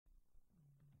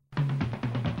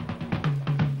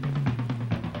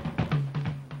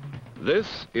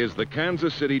This is the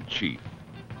Kansas City Chief.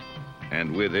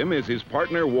 And with him is his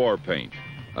partner, Warpaint,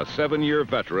 a 7-year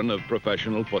veteran of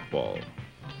professional football.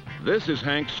 This is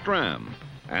Hank Stram,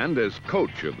 and as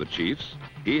coach of the Chiefs,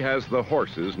 he has the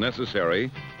horses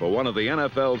necessary for one of the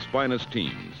NFL's finest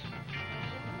teams.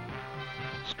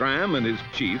 Stram and his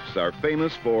Chiefs are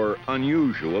famous for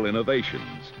unusual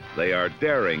innovations. They are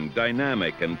daring,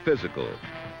 dynamic, and physical.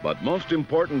 But most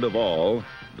important of all,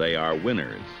 they are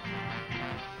winners.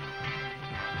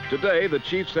 Today, the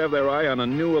Chiefs have their eye on a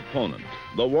new opponent,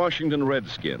 the Washington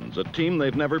Redskins, a team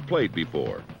they've never played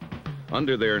before.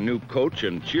 Under their new coach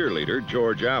and cheerleader,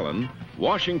 George Allen,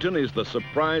 Washington is the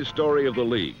surprise story of the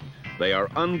league. They are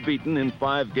unbeaten in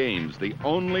 5 games, the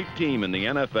only team in the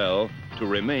NFL to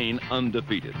remain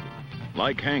undefeated.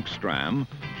 Like Hank Stram,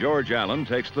 George Allen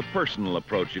takes the personal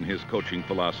approach in his coaching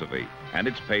philosophy, and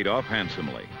it's paid off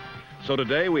handsomely. So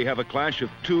today we have a clash of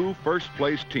 2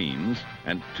 first-place teams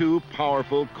and 2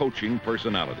 powerful coaching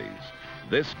personalities.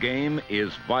 This game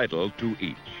is vital to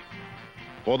each.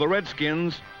 For the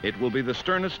Redskins, it will be the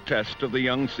sternest test of the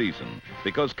young season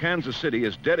because Kansas City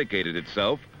has dedicated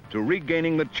itself to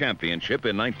regaining the championship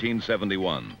in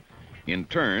 1971. In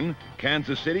turn,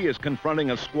 Kansas City is confronting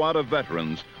a squad of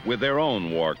veterans with their own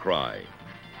war cry.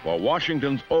 For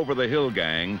Washington's over-the-hill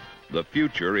gang, the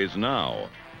future is now.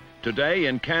 Today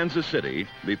in Kansas City,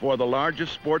 before the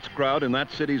largest sports crowd in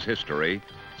that city's history,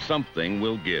 something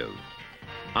will give.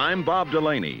 I'm Bob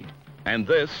Delaney, and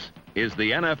this is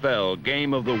the NFL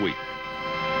Game of the Week.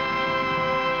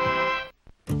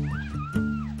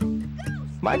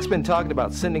 Mike's been talking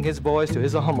about sending his boys to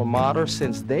his alma mater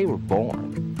since they were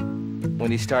born. When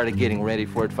he started getting ready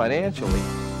for it financially,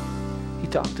 he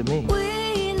talked to me.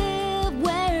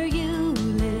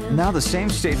 Now the same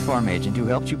State Farm agent who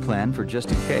helped you plan for just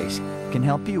in case can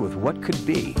help you with what could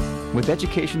be with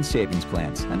education savings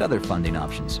plans and other funding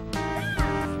options.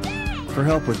 For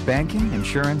help with banking,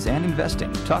 insurance, and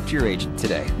investing, talk to your agent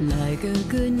today. Like a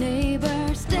good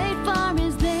neighbor, State Farm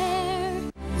is there.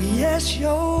 Yes,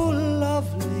 you're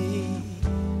lovely,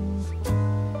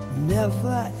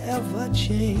 never ever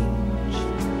change.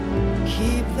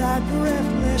 Keep that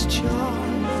breathless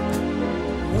charm.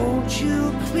 Won't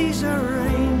you please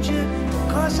arrange it,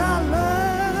 'cause I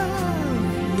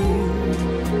love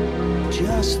you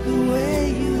just the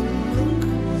way you look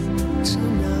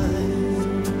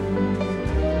tonight.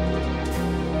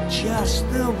 Just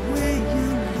the way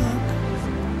you look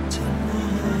tonight.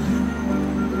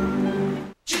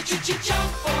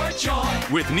 Jump for joy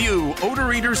with new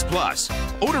Odor Eaters Plus.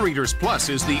 Odor Eaters Plus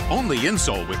is the only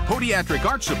insole with podiatric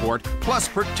arch support plus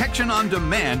protection on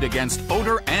demand against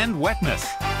odor and wetness.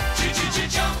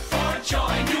 Jump for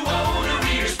joy, new Odor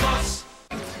Eaters Plus.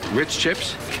 Ritz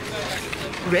chips?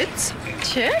 Ritz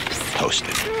chips?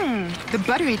 Toasted. The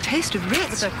buttery taste of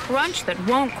Ritz. With a crunch that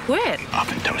won't quit.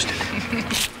 Oven toasted.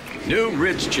 New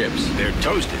Ritz chips. They're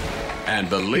toasted. And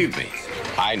believe me,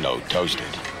 I know toasted.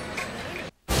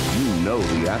 You know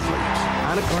the athletes.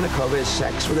 Anna Kournikova is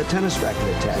sex with a tennis racket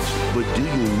attached. But do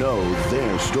you know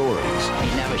their stories?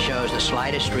 He never shows the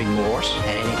slightest remorse at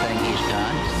anything he's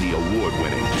done. The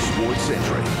award-winning Sports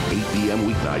Centric, 8 p.m.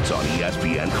 weeknights on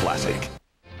ESPN Classic.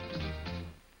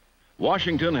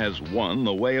 Washington has won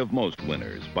the way of most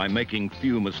winners by making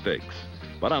few mistakes.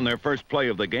 But on their first play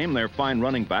of the game, their fine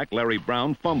running back, Larry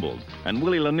Brown, fumbled, and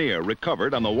Willie Lanier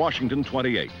recovered on the Washington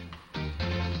 28.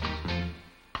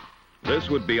 This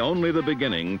would be only the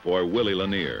beginning for Willie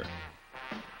Lanier.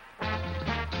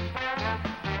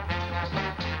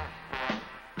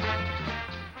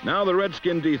 Now the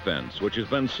Redskin defense, which has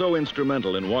been so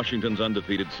instrumental in Washington's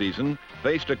undefeated season,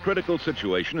 faced a critical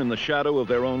situation in the shadow of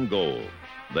their own goal.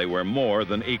 They were more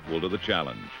than equal to the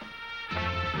challenge.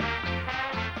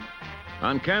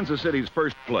 On Kansas City's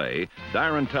first play,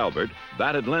 Darren Talbert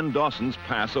batted Len Dawson's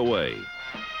pass away.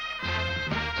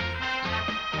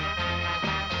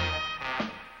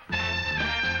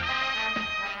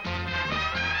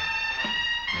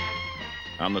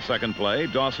 On the second play,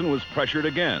 Dawson was pressured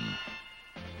again.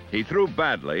 He threw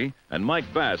badly, and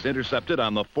Mike Bass intercepted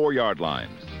on the 4-yard line.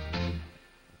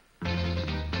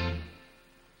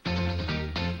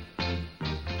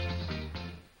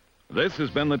 This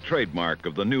has been the trademark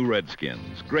of the new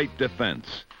Redskins. Great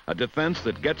defense. A defense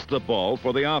that gets the ball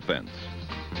for the offense.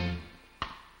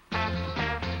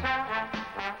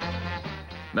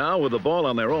 Now, with the ball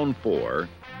on their own 4,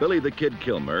 Billy the Kid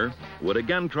Kilmer would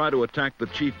again try to attack the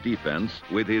Chief defense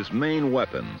with his main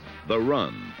weapon, the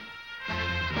run.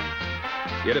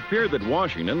 It appeared that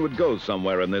Washington would go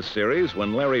somewhere in this series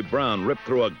when Larry Brown ripped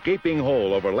through a gaping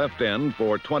hole over left end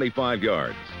for 25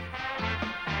 yards.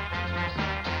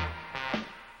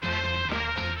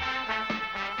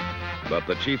 But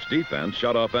the Chiefs' defense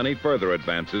shut off any further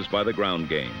advances by the ground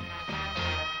game.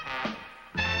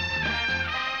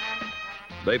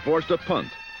 They forced a punt,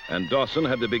 and Dawson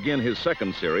had to begin his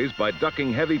second series by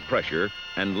ducking heavy pressure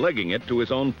and legging it to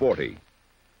his own 40.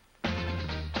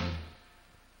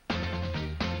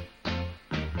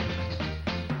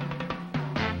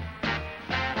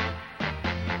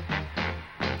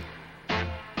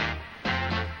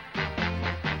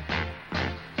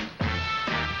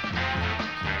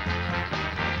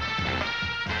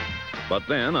 But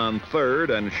then, on third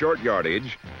and short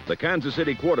yardage, the Kansas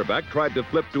City quarterback tried to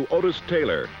flip to Otis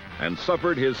Taylor and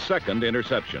suffered his second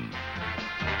interception.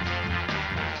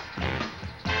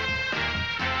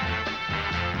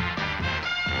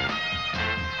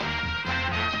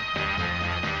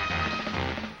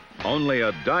 Only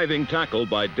a diving tackle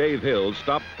by Dave Hill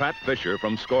stopped Pat Fisher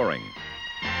from scoring.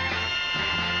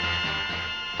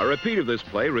 A repeat of this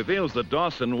play reveals that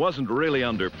Dawson wasn't really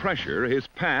under pressure. His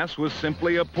pass was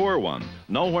simply a poor one,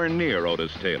 nowhere near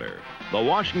Otis Taylor. The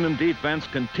Washington defense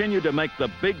continued to make the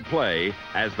big play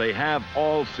as they have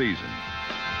all season.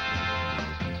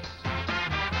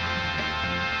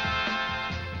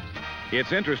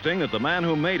 It's interesting that the man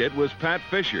who made it was Pat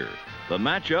Fisher. The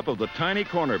matchup of the tiny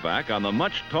cornerback on the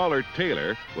much taller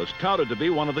Taylor was touted to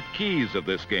be one of the keys of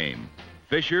this game.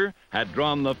 Fisher had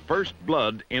drawn the first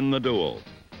blood in the duel.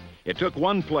 It took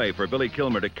one play for Billy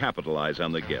Kilmer to capitalize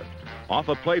on the gift. Off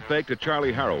a play fake to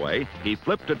Charlie Haraway, he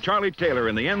flipped to Charlie Taylor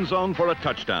in the end zone for a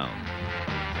touchdown.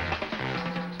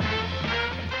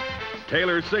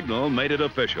 Taylor's signal made it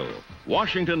official.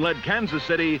 Washington led Kansas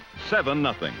City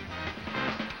 7-0.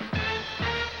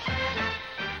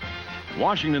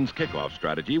 Washington's kickoff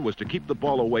strategy was to keep the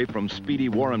ball away from speedy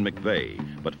Warren McVay,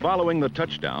 but following the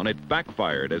touchdown, it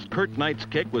backfired as Kurt Knight's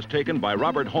kick was taken by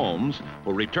Robert Holmes,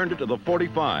 who returned it to the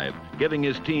 45, giving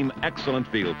his team excellent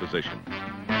field position.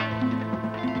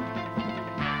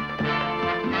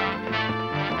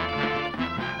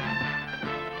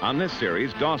 On this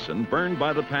series, Dawson, burned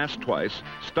by the pass twice,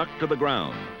 stuck to the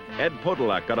ground. Ed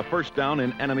Podolak got a first down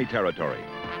in enemy territory.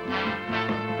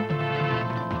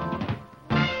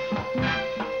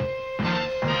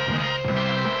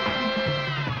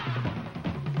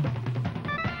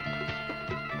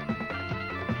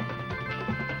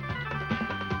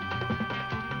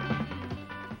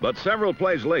 But several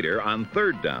plays later, on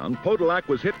third down, Podolak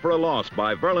was hit for a loss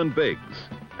by Verlin Biggs.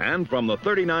 And from the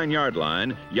 39-yard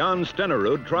line, Jan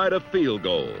Stenerud tried a field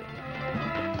goal.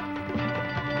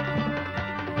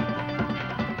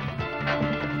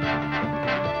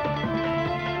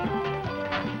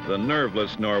 The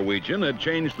nerveless Norwegian had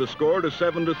changed the score to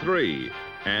 7-3,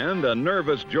 and a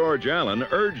nervous George Allen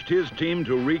urged his team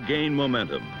to regain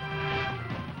momentum.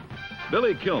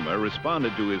 Billy Kilmer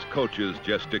responded to his coach's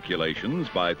gesticulations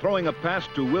by throwing a pass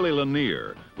to Willie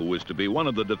Lanier, who was to be one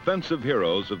of the defensive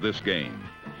heroes of this game.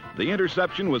 The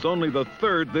interception was only the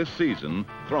third this season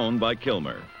thrown by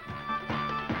Kilmer.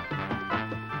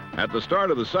 At the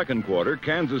start of the second quarter,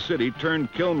 Kansas City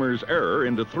turned Kilmer's error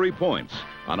into 3 points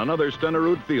on another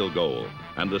Stenerud field goal,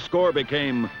 and the score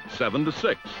became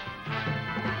 7-6.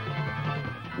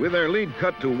 With their lead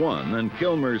cut to 1 and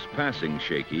Kilmer's passing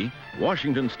shaky,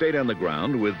 Washington stayed on the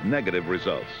ground with negative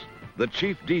results. The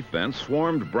Chief defense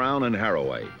swarmed Brown and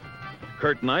Haraway.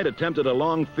 Kurt Knight attempted a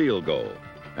long field goal,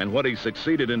 and what he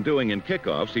succeeded in doing in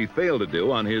kickoffs, he failed to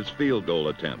do on his field goal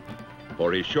attempt.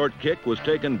 For his short kick was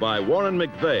taken by Warren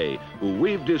McVay, who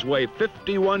weaved his way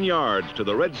 51 yards to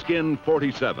the Redskin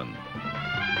 47.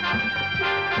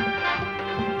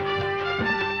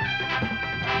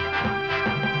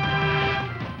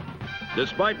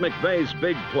 Despite McVay's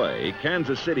big play,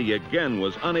 Kansas City again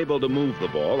was unable to move the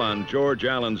ball on George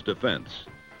Allen's defense.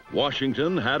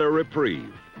 Washington had a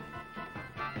reprieve.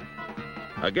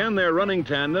 Again, their running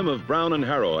tandem of Brown and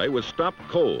Haraway was stopped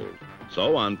cold.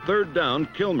 So on third down,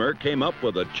 Kilmer came up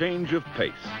with a change of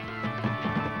pace.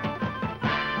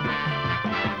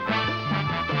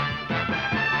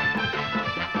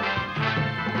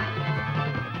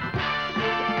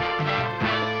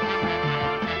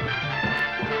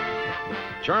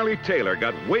 Charlie Taylor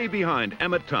got way behind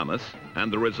Emmett Thomas,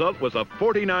 and the result was a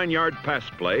 49-yard pass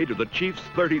play to the Chiefs'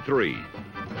 33.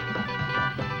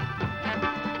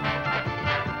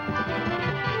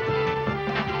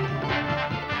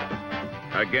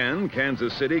 Again,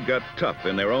 Kansas City got tough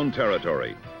in their own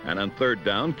territory, and on third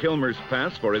down, Kilmer's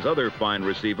pass for his other fine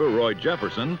receiver, Roy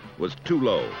Jefferson, was too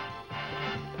low.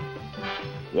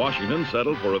 Washington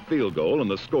settled for a field goal, and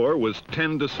the score was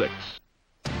 10-6.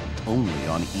 Only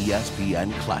on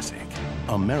ESPN Classic.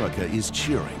 America is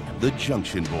cheering The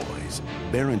Junction Boys.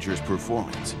 Behringer's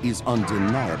performance is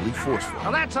undeniably forceful. Now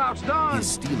that's how it's done.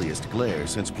 His steeliest glare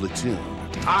since Platoon.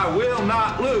 I will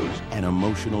not lose. An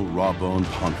emotional, raw-boned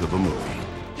hunk of a movie.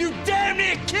 You damn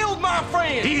near killed my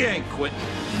friend. He ain't quitting.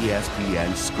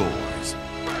 ESPN Scores.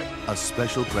 A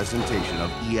special presentation of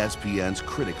ESPN's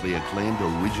critically acclaimed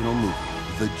original movie,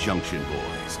 The Junction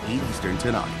Boys. 8 Eastern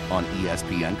tonight on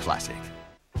ESPN Classic.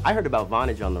 I heard about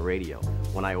Vonage on the radio.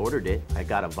 When I ordered it, I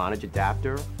got a Vonage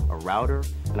adapter, a router,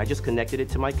 and I just connected it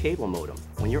to my cable modem.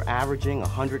 When you're averaging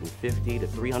 $150 to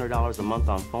 $300 a month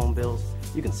on phone bills,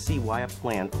 you can see why a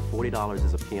plan for $40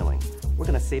 is appealing. We're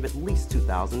going to save at least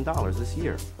 $2,000 this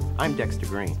year. I'm Dexter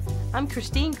Green. I'm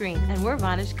Christine Green, and we're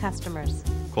Vonage customers.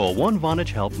 Call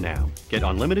 1-VONAGE-HELP now. Get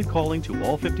unlimited calling to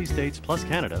all 50 states plus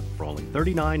Canada for only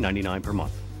 $39.99 per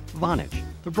month. Vonage,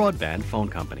 the broadband phone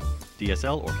company.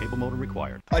 DSL or cable modem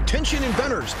required. Attention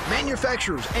inventors,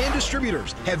 manufacturers, and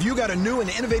distributors. Have you got a new and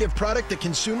innovative product that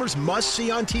consumers must see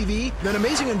on TV? Then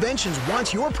Amazing Inventions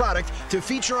wants your product to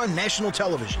feature on national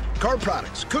television. Car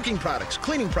products, cooking products,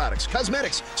 cleaning products,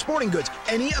 cosmetics, sporting goods,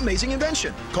 any amazing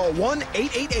invention. Call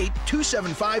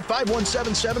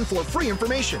 1-888-275-5177 for free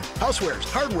information. Housewares,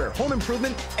 hardware, home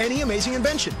improvement, any amazing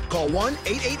invention. Call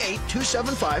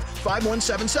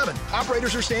 1-888-275-5177.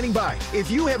 Operators are standing by.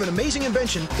 If you have an amazing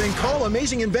invention, then call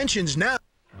Amazing Inventions now.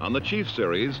 On the Chiefs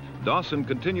series, Dawson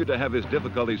continued to have his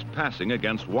difficulties passing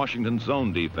against Washington's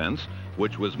zone defense,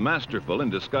 which was masterful in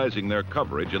disguising their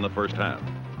coverage in the first half.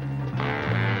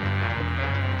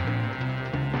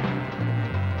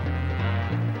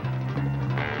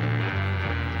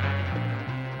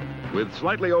 With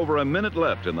slightly over a minute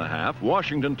left in the half,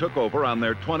 Washington took over on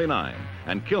their 29,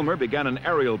 and Kilmer began an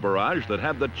aerial barrage that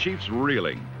had the Chiefs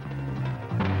reeling.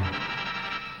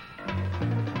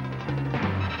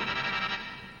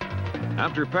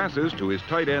 After passes to his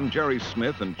tight end Jerry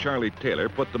Smith and Charlie Taylor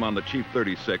put them on the Chief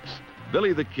 36,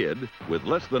 Billy the Kid, with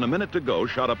less than a minute to go,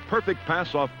 shot a perfect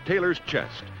pass off Taylor's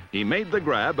chest. He made the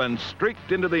grab and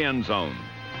streaked into the end zone.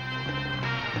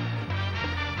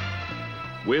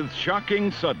 With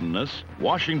shocking suddenness,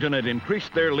 Washington had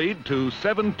increased their lead to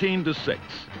 17-6.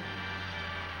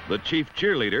 The Chief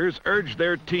cheerleaders urged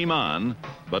their team on,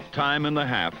 but time in the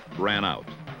half ran out.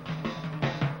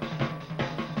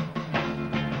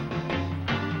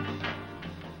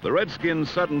 The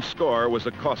Redskins' sudden score was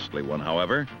a costly one,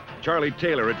 however. Charlie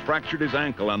Taylor had fractured his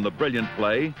ankle on the brilliant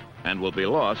play and will be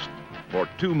lost for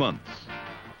 2 months.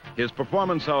 His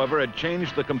performance, however, had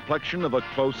changed the complexion of a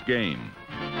close game.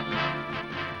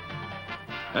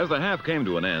 As the half came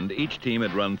to an end, each team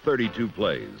had run 32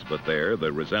 plays, but there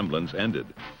the resemblance ended.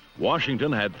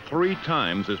 Washington had 3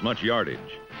 times as much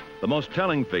yardage. The most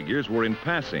telling figures were in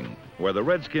passing, where the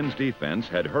Redskins' defense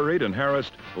had hurried and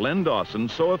harassed Len Dawson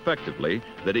so effectively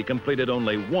that he completed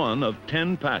only 1 of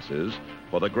 10 passes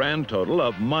for the grand total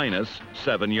of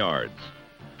 -7 yards.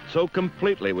 So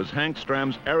completely was Hank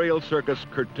Stram's aerial circus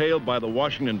curtailed by the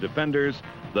Washington defenders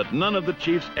that none of the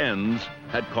Chiefs' ends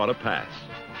had caught a pass.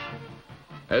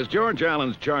 As George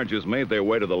Allen's Chargers made their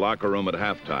way to the locker room at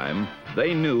halftime,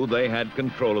 they knew they had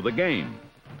control of the game.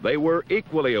 They were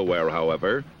equally aware,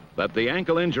 however, that the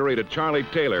ankle injury to Charlie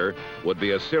Taylor would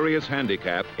be a serious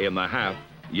handicap in the half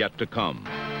yet to come.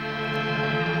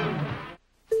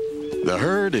 The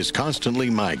herd is constantly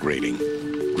migrating,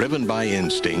 driven by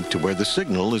instinct to where the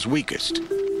signal is weakest.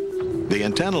 The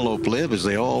antelope live as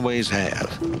they always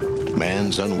have,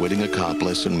 man's unwitting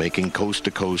accomplice in making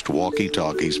coast-to-coast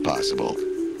walkie-talkies possible,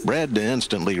 bred to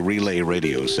instantly relay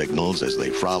radio signals as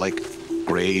they frolic,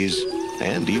 graze,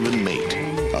 and even mate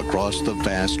across the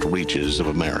vast reaches of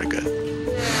America.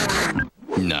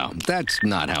 No, that's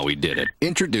not how we did it.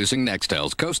 Introducing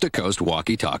Nextel's coast-to-coast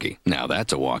walkie-talkie. Now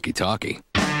that's a walkie-talkie.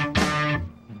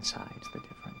 Inside's the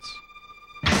difference.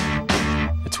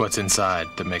 It's what's inside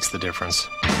that makes the difference.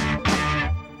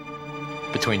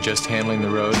 Between just handling the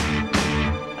road,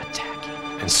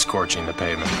 attacking, and scorching the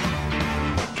pavement.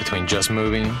 Between just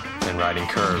moving and riding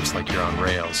curves like you're on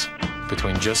rails.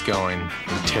 Between just going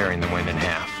and tearing the wind in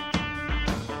half.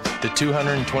 The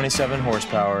 227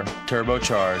 horsepower,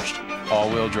 turbocharged,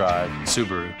 all-wheel drive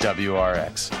Subaru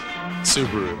WRX.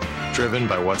 Subaru, driven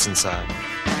by what's inside.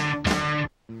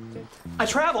 I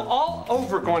travel all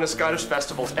over going to Scottish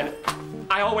festivals, and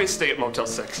I always stay at Motel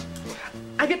 6.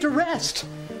 I get to rest,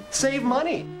 save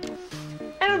money,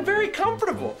 and I'm very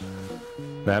comfortable.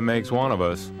 That makes one of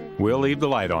us. We'll leave the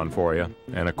light on for you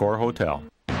and a Core Hotel.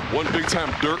 One big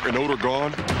time dirt and odor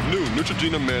gone? New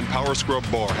Neutrogena Men Power Scrub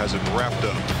Bar has it wrapped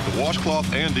up. The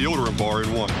washcloth and deodorant bar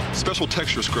in one. Special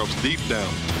texture scrubs deep down.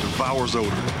 Devours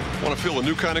odor. Want to feel a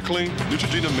new kind of clean?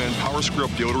 Neutrogena Men Power Scrub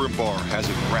Deodorant Bar has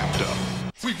it wrapped up.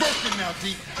 We working now,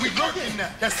 D. We working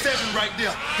now. That's 7 right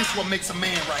there. This what makes a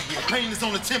man right here. Pain is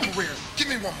on the temporary. Give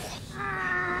me one more.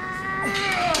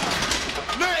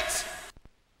 Next!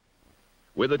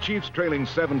 With the Chiefs trailing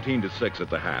 17-6 at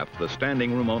the half, the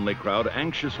standing room only crowd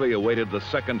anxiously awaited the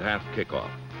second half kickoff.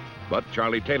 But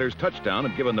Charlie Taylor's touchdown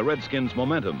had given the Redskins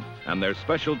momentum, and their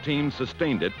special teams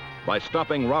sustained it by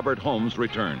stopping Robert Holmes'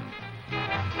 return.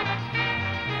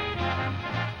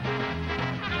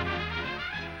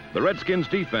 The Redskins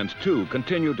defense, too,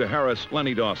 continued to harass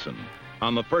Lenny Dawson.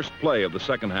 On the first play of the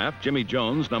second half, Jimmy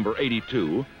Jones, number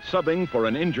 82, subbing for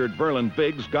an injured Verlin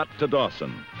Biggs, got to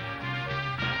Dawson.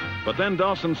 But then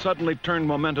Dawson suddenly turned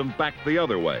momentum back the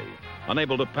other way.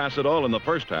 Unable to pass it all in the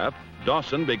first half,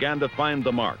 Dawson began to find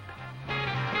the mark.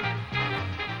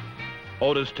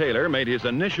 Otis Taylor made his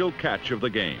initial catch of the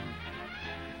game.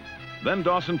 Then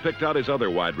Dawson picked out his other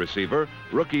wide receiver,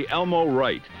 rookie Elmo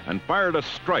Wright, and fired a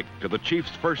strike to the Chiefs'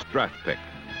 first draft pick.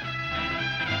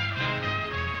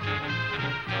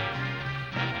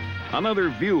 Another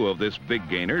view of this big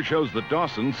gainer shows that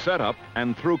Dawson set up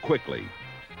and threw quickly.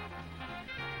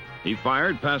 He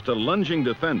fired past a lunging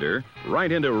defender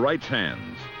right into Wright's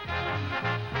hands.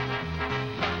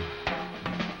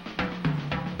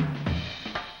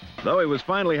 Though he was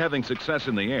finally having success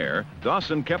in the air,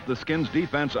 Dawson kept the Skins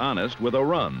defense honest with a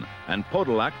run, and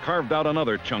Podolak carved out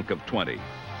another chunk of 20.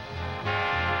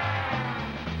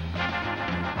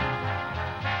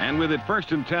 And with it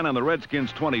 1st and 10 on the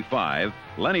Redskins' 25,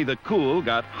 Lenny the Cool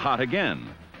got hot again.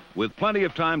 With plenty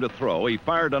of time to throw, he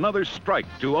fired another strike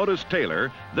to Otis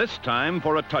Taylor, this time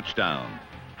for a touchdown.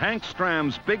 Hank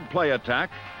Stram's big play attack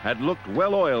had looked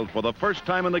well-oiled for the first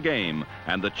time in the game,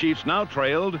 and the Chiefs now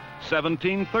trailed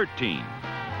 17-13.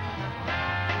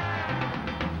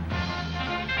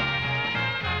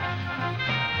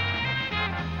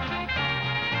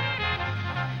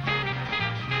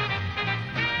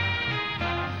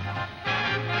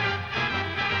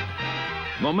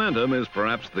 Momentum is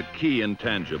perhaps the key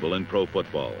intangible in pro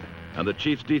football, and the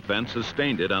Chiefs' defense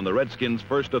sustained it on the Redskins'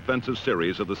 first offensive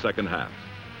series of the second half.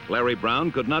 Larry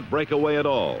Brown could not break away at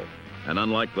all, and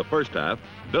unlike the first half,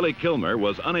 Billy Kilmer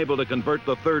was unable to convert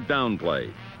the third down play,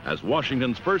 as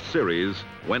Washington's first series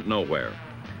went nowhere.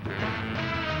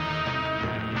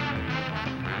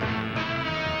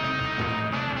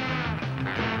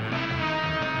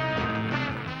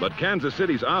 But Kansas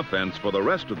City's offense for the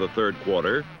rest of the third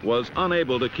quarter was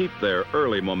unable to keep their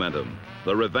early momentum.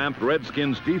 The revamped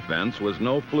Redskins defense was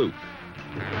no fluke.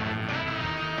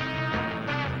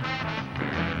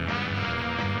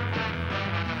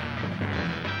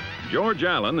 George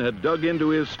Allen had dug into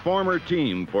his former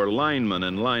team for linemen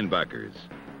and linebackers.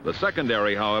 The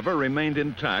secondary, however, remained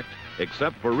intact,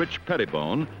 except for Rich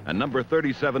Pettibone, and number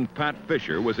 37 Pat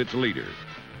Fisher was its leader.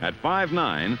 At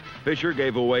 5'9", Fisher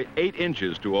gave away 8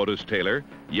 inches to Otis Taylor,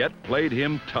 yet played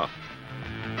him tough.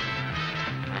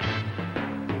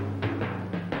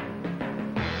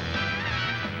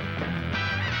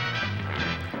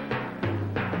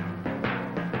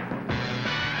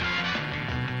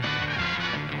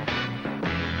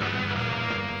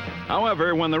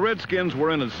 However, when the Redskins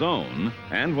were in a zone,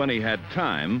 and when he had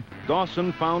time,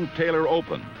 Dawson found Taylor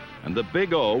open. And the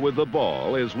Big O with the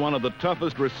ball is one of the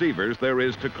toughest receivers there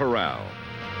is to corral.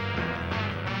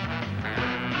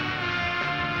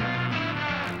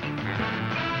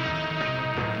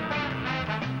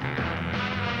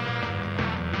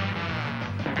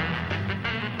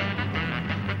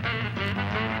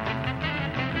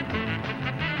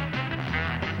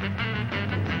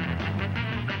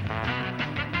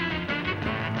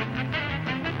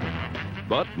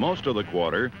 But most of the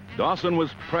quarter, Dawson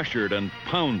was pressured and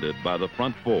pounded by the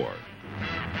front four.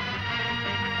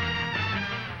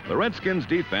 The Redskins'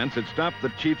 defense had stopped the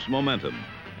Chiefs' momentum,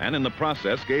 and in the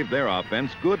process gave their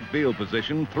offense good field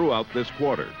position throughout this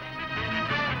quarter.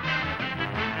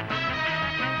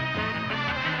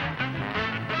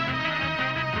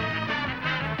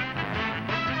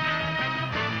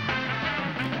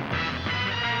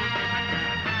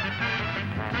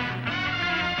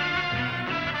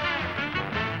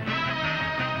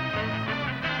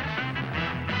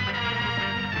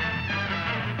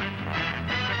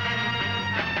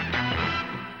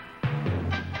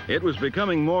 It was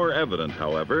becoming more evident,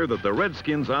 however, that the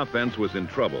Redskins' offense was in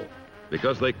trouble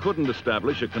because they couldn't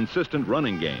establish a consistent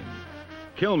running game.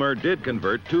 Kilmer did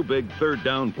convert 2 big third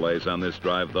down plays on this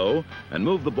drive, though, and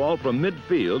moved the ball from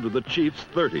midfield to the Chiefs'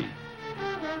 30.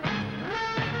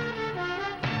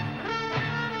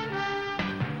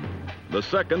 The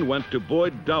second went to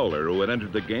Boyd Dowler, who had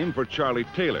entered the game for Charlie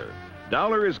Taylor.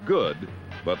 Dowler is good,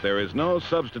 but there is no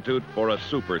substitute for a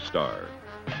superstar.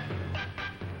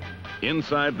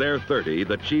 Inside their 30,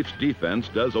 the Chiefs' defense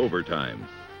does overtime.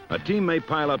 A team may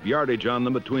pile up yardage on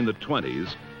them between the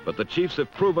 20s, but the Chiefs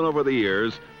have proven over the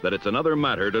years that it's another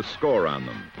matter to score on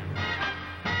them.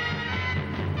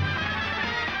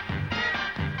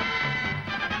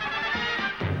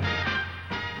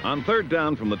 On third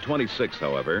down from the 26,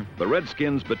 however, the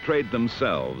Redskins betrayed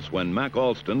themselves when Mac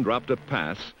Alston dropped a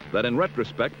pass that in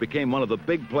retrospect became one of the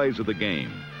big plays of the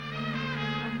game.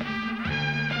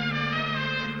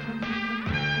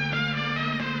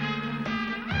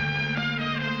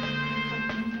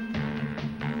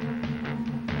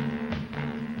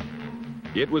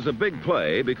 It was a big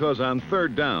play because on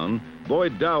third down,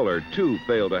 Boyd Dowler, too,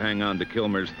 failed to hang on to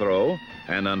Kilmer's throw,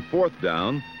 and on fourth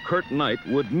down, Kurt Knight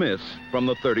would miss from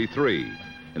the 33.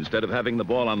 Instead of having the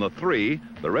ball on the 3,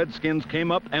 the Redskins came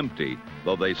up empty,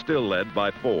 though they still led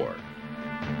by 4.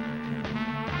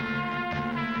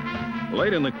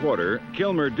 Late in the quarter,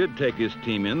 Kilmer did take his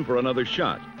team in for another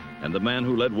shot, and the man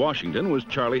who led Washington was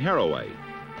Charlie Haraway.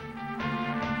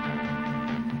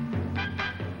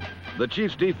 The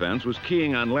Chiefs' defense was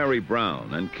keying on Larry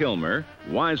Brown, and Kilmer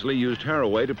wisely used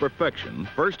Haraway to perfection,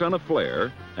 first on a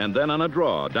flare and then on a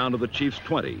draw down to the Chiefs'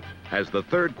 20 as the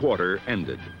third quarter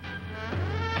ended.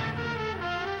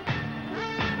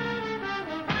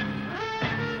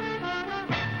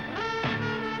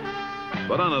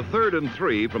 But on a 3rd and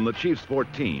 3 from the Chiefs'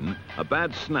 14, a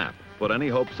bad snap put any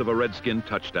hopes of a Redskin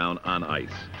touchdown on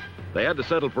ice. They had to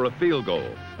settle for a field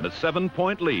goal and a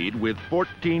 7-point lead with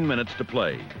 14 minutes to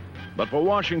play. But for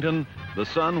Washington, the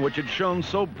sun, which had shone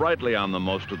so brightly on them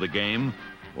most of the game,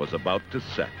 was about to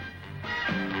set.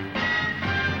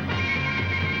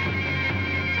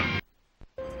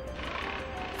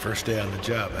 First day on the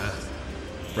job, huh?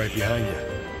 Right behind you.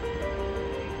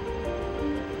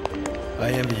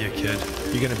 I envy you, kid.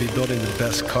 You're going to be building the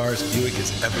best cars Buick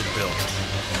has ever built.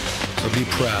 So be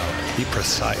proud, be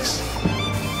precise,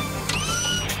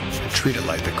 and treat it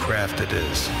like the craft it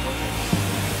is.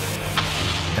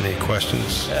 Any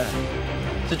questions?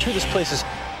 The truth, this place is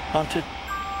haunted.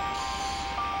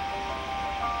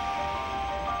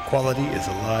 Quality is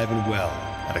alive and well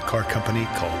at a car company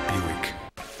called Buick.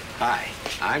 Hi,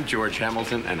 I'm George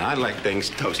Hamilton, and I like things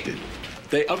toasted.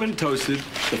 They oven toasted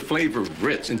the flavor of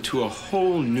Ritz into a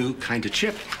whole new kind of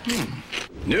chip.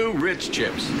 New Ritz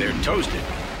chips. They're toasted.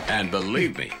 And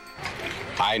believe me,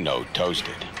 I know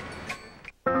toasted.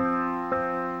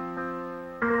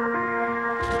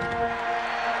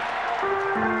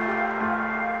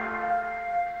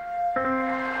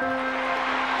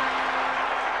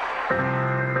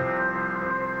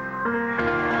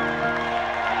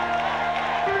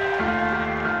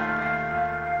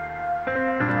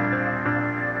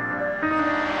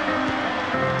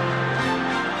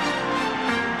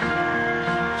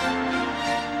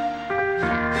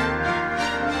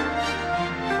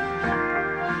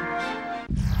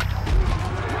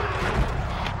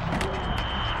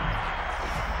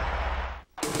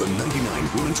 The 99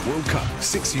 Women's World Cup.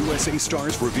 6 USA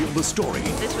stars reveal the story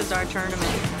This was our tournament.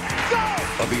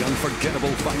 of the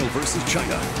unforgettable final versus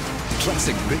China.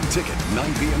 Classic Big Ticket,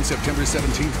 9 p.m. September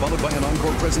 17th, followed by an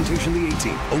encore presentation the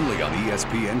 18th, only on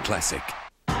ESPN Classic.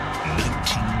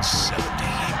 1970.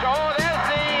 Oh, there's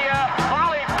the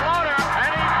volley floater,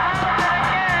 and he throws it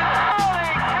again. Holy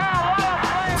cow, what a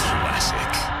play!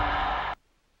 Classic.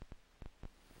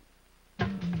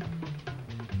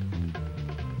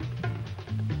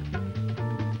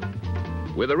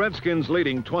 With the Redskins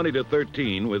leading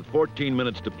 20-13 with 14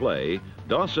 minutes to play,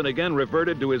 Dawson again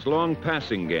reverted to his long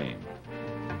passing game.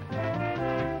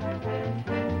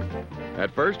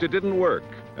 At first, it didn't work,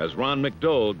 as Ron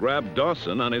McDowell grabbed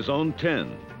Dawson on his own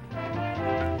 10.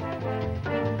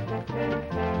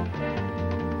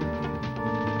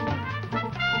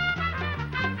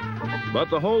 But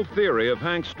the whole theory of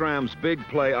Hank Stram's big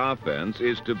play offense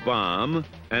is to bomb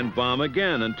and bomb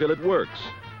again until it works.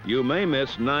 You may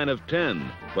miss 9 of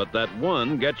 10, but that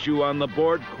one gets you on the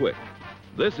board quick.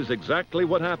 This is exactly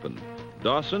what happened.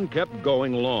 Dawson kept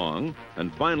going long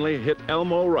and finally hit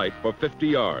Elmo Wright for 50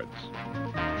 yards.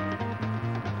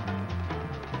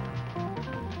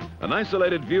 An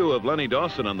isolated view of Lenny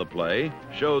Dawson on the play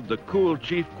showed the cool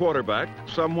Chief quarterback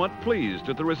somewhat pleased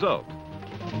at the result.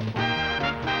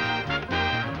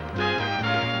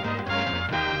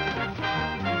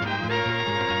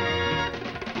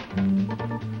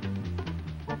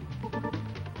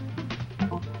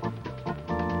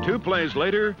 Two plays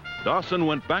later, Dawson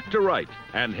went back to Wright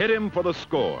and hit him for the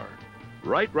score.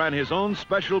 Wright ran his own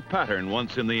special pattern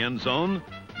once in the end zone,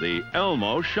 the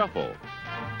Elmo Shuffle.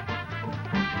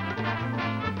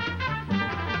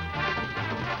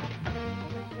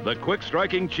 The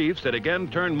quick-striking Chiefs had again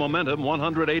turned momentum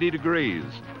 180 degrees,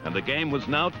 and the game was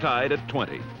now tied at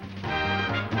 20.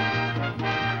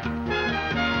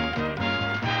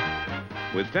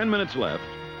 With 10 minutes left,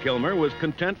 Kilmer was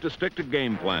content to stick to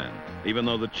game plan, even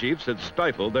though the Chiefs had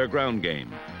stifled their ground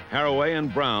game. Haraway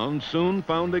and Brown soon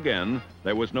found again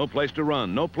there was no place to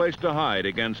run, no place to hide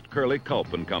against Curly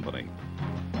Culp and company.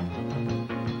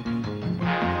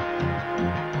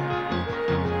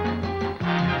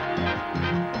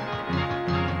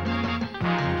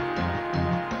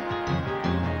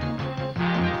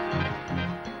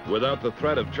 Without the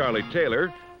threat of Charlie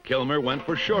Taylor, Kilmer went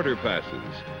for shorter passes,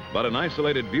 but an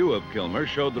isolated view of Kilmer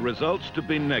showed the results to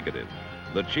be negative.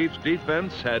 The Chiefs'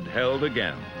 defense had held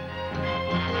again.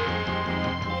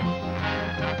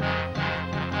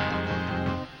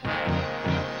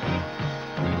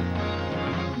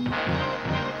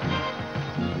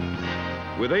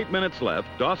 With 8 minutes left,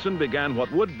 Dawson began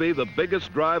what would be the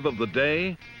biggest drive of the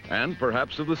day and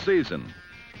perhaps of the season.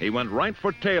 He went right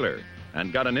for Taylor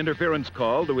and got an interference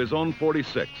call to his own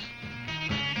 46.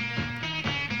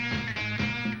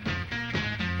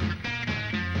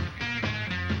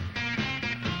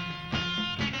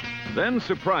 Then,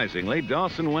 surprisingly,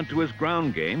 Dawson went to his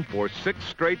ground game for 6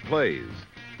 straight plays.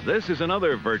 This is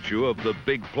another virtue of the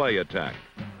big play attack.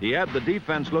 He had the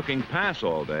defense looking pass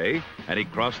all day, and he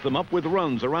crossed them up with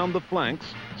runs around the flanks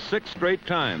 6 straight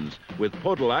times, with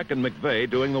Podolak and McVeigh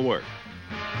doing the work.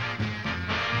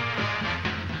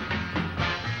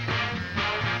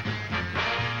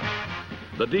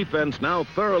 The defense now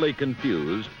thoroughly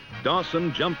confused,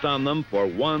 Dawson jumped on them for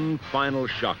one final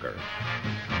shocker.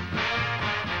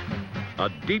 A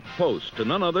deep post to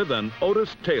none other than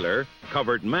Otis Taylor,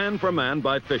 covered man for man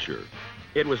by Fisher.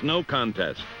 It was no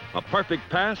contest. A perfect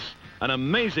pass, an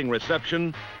amazing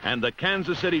reception, and the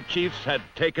Kansas City Chiefs had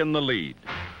taken the lead.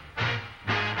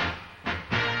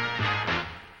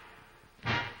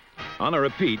 On a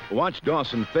repeat, watch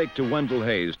Dawson fake to Wendell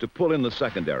Hayes to pull in the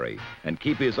secondary and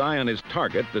keep his eye on his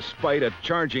target despite a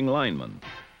charging lineman.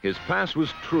 His pass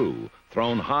was true,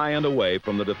 thrown high and away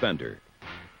from the defender.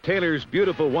 Taylor's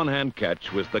beautiful one-hand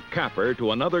catch was the capper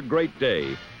to another great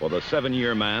day for the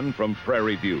 7-year man from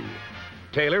Prairie View.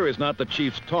 Taylor is not the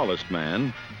Chiefs' tallest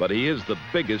man, but he is the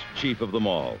biggest Chief of them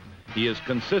all. He has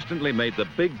consistently made the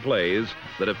big plays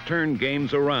that have turned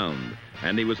games around,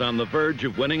 and he was on the verge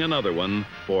of winning another one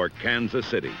for Kansas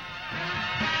City.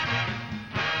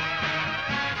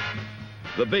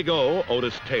 The Big O,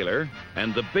 Otis Taylor,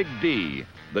 and the Big D,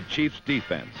 the Chiefs'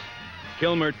 defense.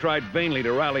 Kilmer tried vainly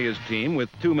to rally his team with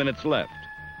 2 minutes left,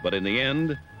 but in the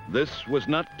end, this was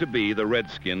not to be the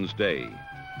Redskins' day.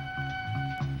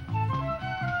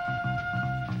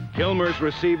 Kilmer's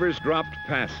receivers dropped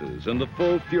passes, and the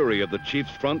full fury of the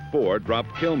Chiefs' front four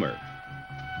dropped Kilmer.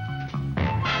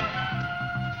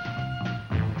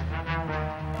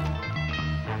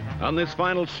 On this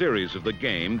final series of the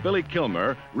game, Billy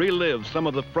Kilmer relived some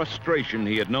of the frustration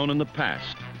he had known in the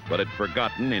past, but had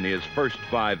forgotten in his first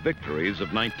 5 victories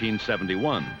of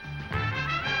 1971.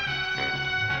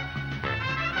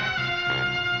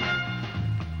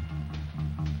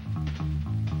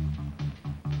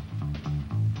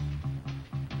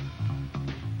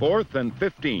 Fourth and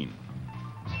 15.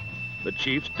 The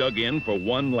Chiefs dug in for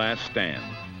one last stand.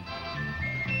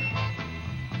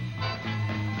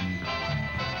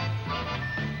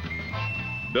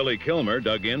 Billy Kilmer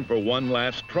dug in for one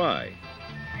last try.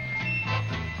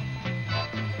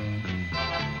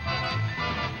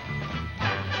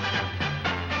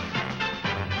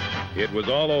 It was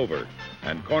all over,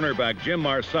 and cornerback Jim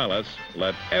Marsalis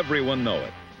let everyone know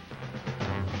it.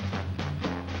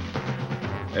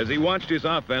 As he watched his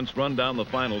offense run down the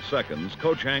final seconds,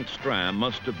 Coach Hank Stram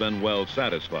must have been well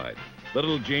satisfied. The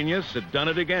little genius had done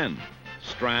it again.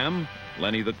 Stram,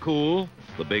 Lenny the Cool,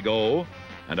 the Big O,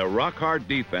 and a rock-hard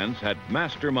defense had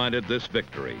masterminded this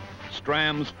victory.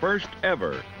 Stram's first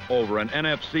ever over an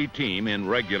NFC team in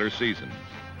regular season.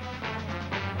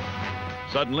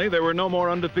 Suddenly, there were no more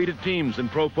undefeated teams in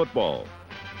pro football.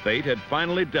 Fate had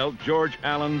finally dealt George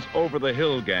Allen's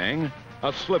over-the-hill gang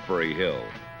a slippery hill,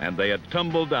 and they had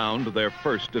tumbled down to their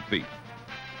first defeat.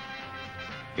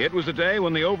 It was a day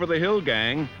when the over-the-hill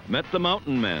gang met the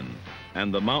mountain men,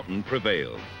 and the mountain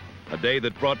prevailed. A day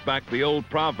that brought back the old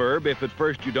proverb, if at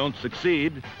first you don't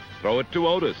succeed, throw it to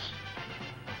Otis.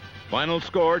 Final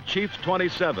score, Chiefs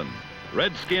 27,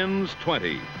 Redskins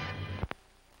 20.